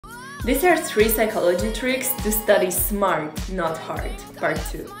These are 3 psychology tricks to study smart, not hard. Part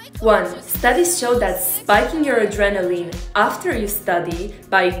 2. 1. Studies show that spiking your adrenaline after you study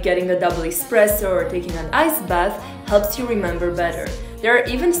by getting a double espresso or taking an ice bath helps you remember better. There are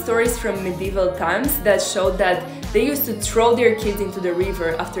even stories from medieval times that show that they used to throw their kids into the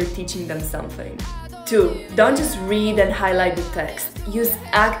river after teaching them something. 2. Don't just read and highlight the text. Use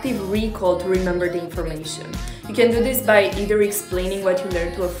active recall to remember the information. You can do this by either explaining what you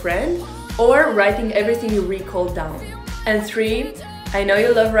learned to a friend or writing everything you recall down. And 3. I know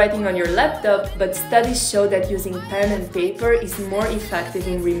you love writing on your laptop, but studies show that using pen and paper is more effective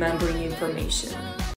in remembering information.